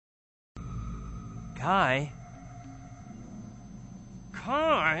Kai?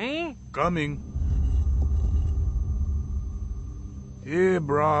 Kai? Coming. Hey,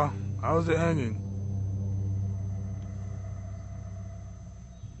 brah. How's it hanging?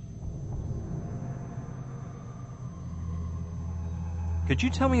 Could you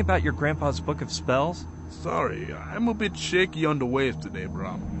tell me about your grandpa's book of spells? Sorry, I'm a bit shaky on the waves today,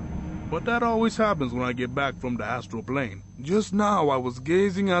 brah. But that always happens when I get back from the astral plane. Just now, I was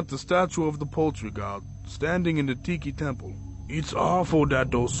gazing at the statue of the poultry god, standing in the Tiki temple. It's awful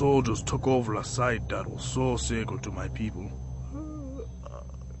that those soldiers took over a site that was so sacred to my people.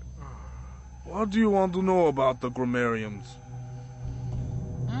 What do you want to know about the grammarians?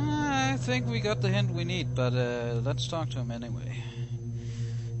 I think we got the hint we need, but let's talk to him anyway.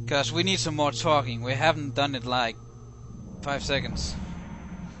 Because we need some more talking. We haven't done it like 5 seconds.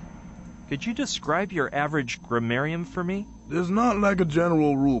 Could you describe your average grammarian for me? There's not like a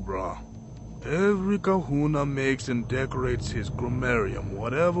general rule, brah. Every kahuna makes and decorates his grammarium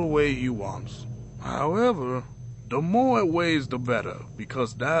whatever way he wants. However, the more it weighs, the better,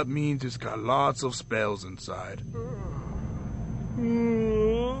 because that means it's got lots of spells inside.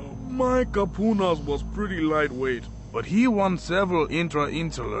 My kapunas was pretty lightweight, but he won several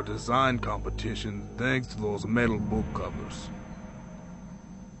intra-insular design competitions thanks to those metal book covers.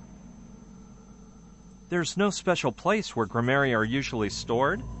 There's no special place where gramaria are usually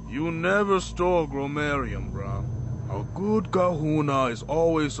stored? You never store grammarium, brah. A good kahuna is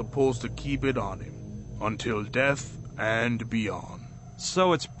always supposed to keep it on him, until death and beyond.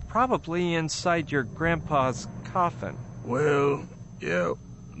 So it's probably inside your grandpa's coffin. Well, yeah,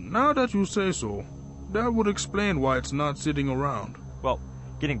 now that you say so, that would explain why it's not sitting around. Well,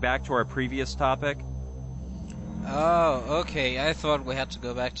 getting back to our previous topic. Oh, okay. I thought we had to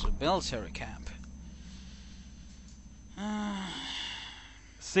go back to the military camp.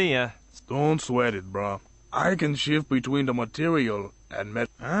 See ya. Don't sweat it, brah. I can shift between the material and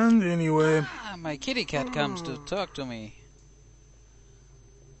metal. And anyway... my kitty cat comes to talk to me.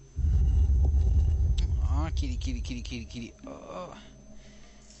 Oh, kitty, kitty, kitty, kitty, kitty. Oh.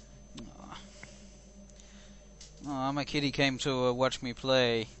 Oh, my kitty came to watch me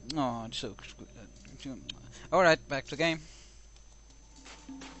play. Oh, it's so... Alright, back to the game.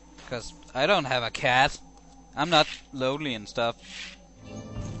 Because I don't have a cat. I'm not lonely and stuff.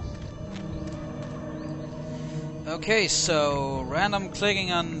 Okay, so random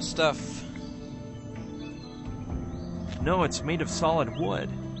clicking on stuff. No, it's made of solid wood.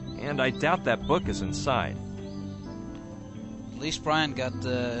 And I doubt that book is inside. At least Brian got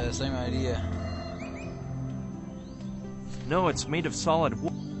the same idea. No, it's made of solid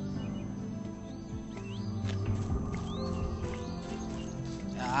wood.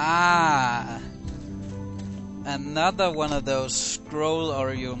 Ah! Another one of those scroll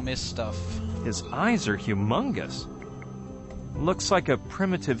or you'll miss stuff. His eyes are humongous. Looks like a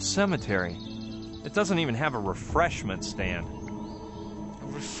primitive cemetery. It doesn't even have a refreshment stand. A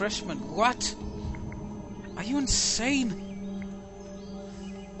refreshment? What? Are you insane?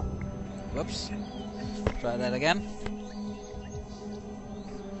 Whoops. Try that again.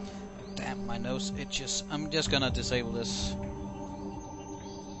 Damn, my nose itches. I'm just gonna disable this.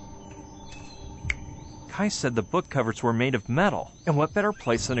 Kai said the book covers were made of metal, and what better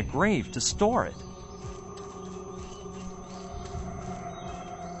place than a grave to store it?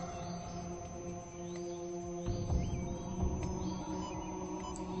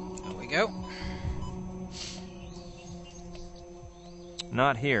 There we go.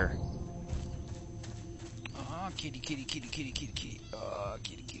 Not here. Oh, kitty, kitty, kitty, kitty, kitty, kitty. Oh,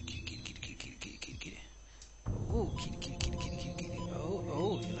 kitty, kitty, kitty, kitty, kitty, kitty, kitty, kitty, kitty, kitty. Oh, kitty, kitty, kitty, kitty, kitty, kitty. Oh,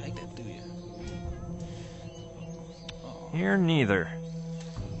 oh, you like that, do you? Here neither.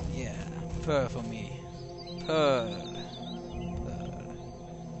 Yeah, purr for me. Purr. Purr.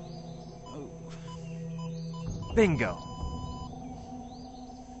 Oh. Bingo.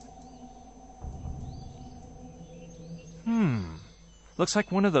 Looks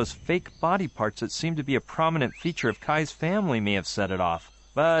like one of those fake body parts that seem to be a prominent feature of Kai's family may have set it off.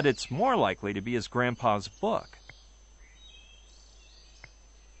 But it's more likely to be his grandpa's book.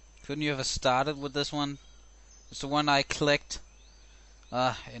 Couldn't you have started with this one? It's the one I clicked.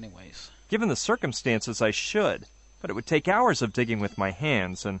 Anyways. Given the circumstances, I should. But it would take hours of digging with my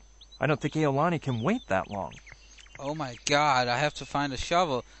hands, and I don't think Aolani can wait that long. Oh my god, I have to find a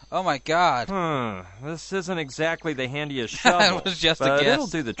shovel. Oh my god. This isn't exactly the handiest shovel. It was just but a guess. It'll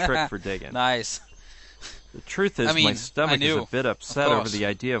do the trick for digging. Nice. The truth is, my stomach is a bit upset over the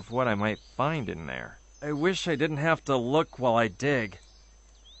idea of what I might find in there. I wish I didn't have to look while I dig.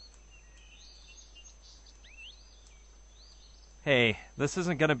 Hey, this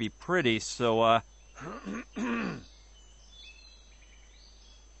isn't gonna be pretty, so,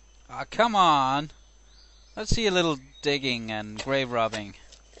 Ah, come on. Let's see a little digging and grave robbing.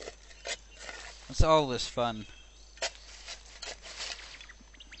 It's always fun.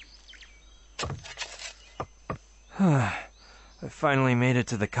 I finally made it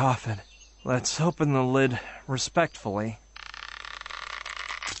to the coffin. Let's open the lid respectfully.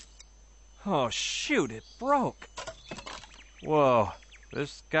 Oh, shoot, it broke. Whoa,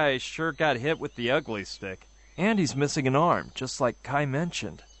 this guy sure got hit with the ugly stick. And he's missing an arm, just like Kai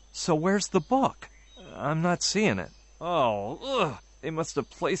mentioned. So where's the book? I'm not seeing it. Oh, ugh. They must have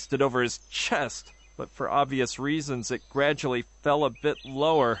placed it over his chest. But for obvious reasons, it gradually fell a bit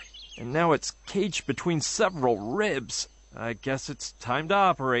lower. And now it's caged between several ribs. I guess it's time to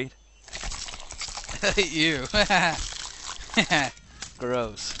operate. You.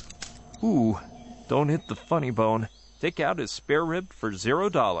 Gross. Ooh, don't hit the funny bone. Take out his spare rib for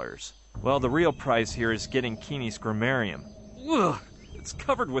 $0. Well, the real prize here is getting Keeney's grammarium. Ugh, it's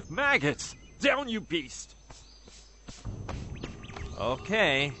covered with maggots. Down, you beast!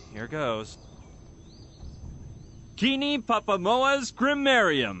 Okay, here goes. Keeney Papamoa's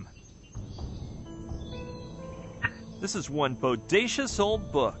grammarium. This is one bodacious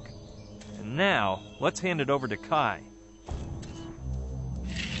old book. And now, let's hand it over to Kai.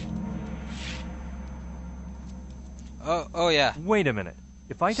 Oh yeah. Wait a minute.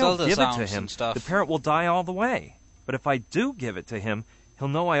 If I don't give it to him, the parrot will die all the way. But if I do give it to him, he'll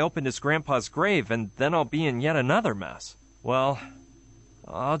know I opened his grandpa's grave, and then I'll be in yet another mess. Well,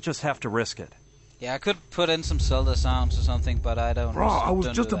 I'll just have to risk it. Yeah, I could put in some Zelda sounds or something, but I don't. Bro, I was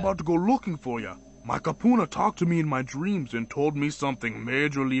just about to go looking for you. My Kapuna talked to me in my dreams and told me something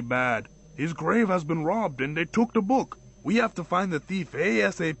majorly bad. His grave has been robbed and they took the book. We have to find the thief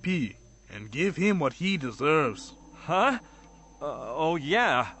ASAP and give him what he deserves. Huh? Oh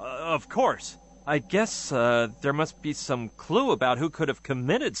yeah, of course. I guess there must be some clue about who could have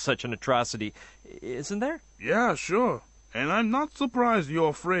committed such an atrocity, isn't there? Yeah, sure. And I'm not surprised you're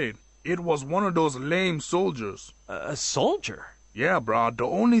afraid. It was one of those lame soldiers. A soldier? Yeah, brah. The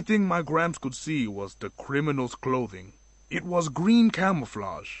only thing my Gramps could see was the criminal's clothing. It was green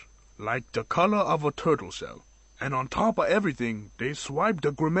camouflage, like the color of a turtle shell. And on top of everything, they swiped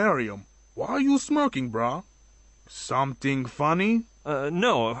the grammarium. Why are you smirking, brah? Something funny?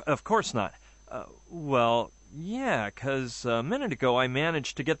 No, of course not. Well, yeah, 'cause a minute ago I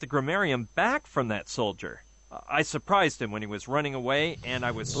managed to get the grammarium back from that soldier. I surprised him when he was running away, and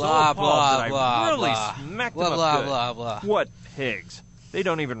I was so appalled that I really smacked him up good. What pigs. They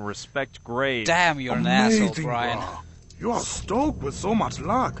don't even respect graves. Damn, you're Amazing, an asshole, Brian. Brah. You are stoked with so much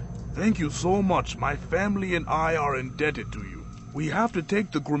luck. Thank you so much. My family and I are indebted to you. We have to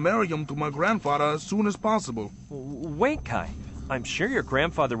take the grammarium to my grandfather as soon as possible. Wait, Kai. I'm sure your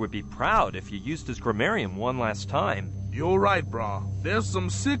grandfather would be proud if you used his grammarium one last time. You're right, brah. There's some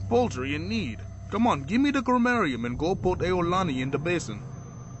sick poultry in need. Come on, give me the grammarium and go put Eolani in the basin.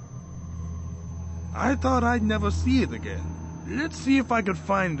 I thought I'd never see it again. Let's see if I could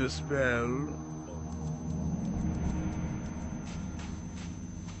find the spell.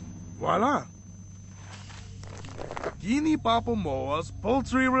 Voila! Guinea Papamoa's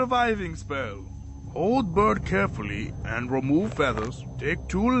poultry reviving spell. Hold bird carefully and remove feathers. Take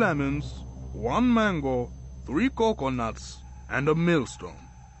 2 lemons, 1 mango, 3 coconuts, and a millstone.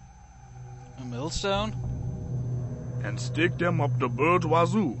 A millstone? And stick them up the bird's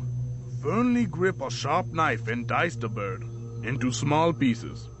wazoo. Firmly grip a sharp knife and dice the bird into small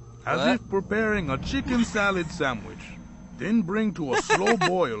pieces, as if preparing a chicken salad sandwich. Then bring to a slow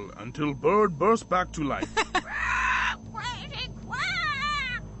boil until bird bursts back to life.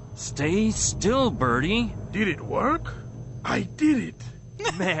 Stay still, Birdie. Did it work? I did it.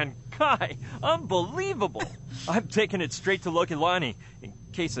 Man, Kai, unbelievable. I'm taking it straight to Lokilani in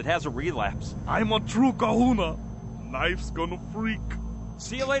case it has a relapse. I'm a true kahuna. Knife's gonna freak.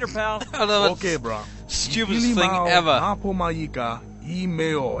 See you later, pal. Okay, brah. Stupidest thing ever.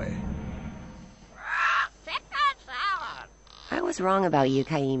 I was wrong about you,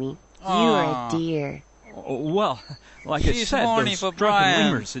 Kaimi. You are a dear. Well, like I She's said, horny those for drunken Brian.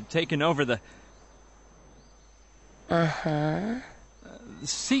 lemurs had taken over the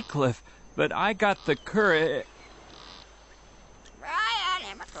sea cliff, but I got the courage.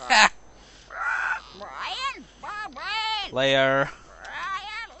 Layer.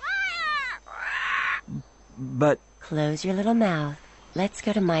 But Close your little mouth. Let's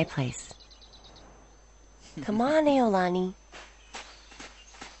go to my place. Come on, Eolani.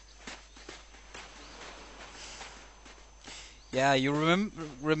 Yeah, you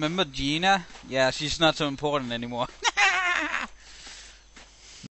remember Gina? Yeah, she's not so important anymore.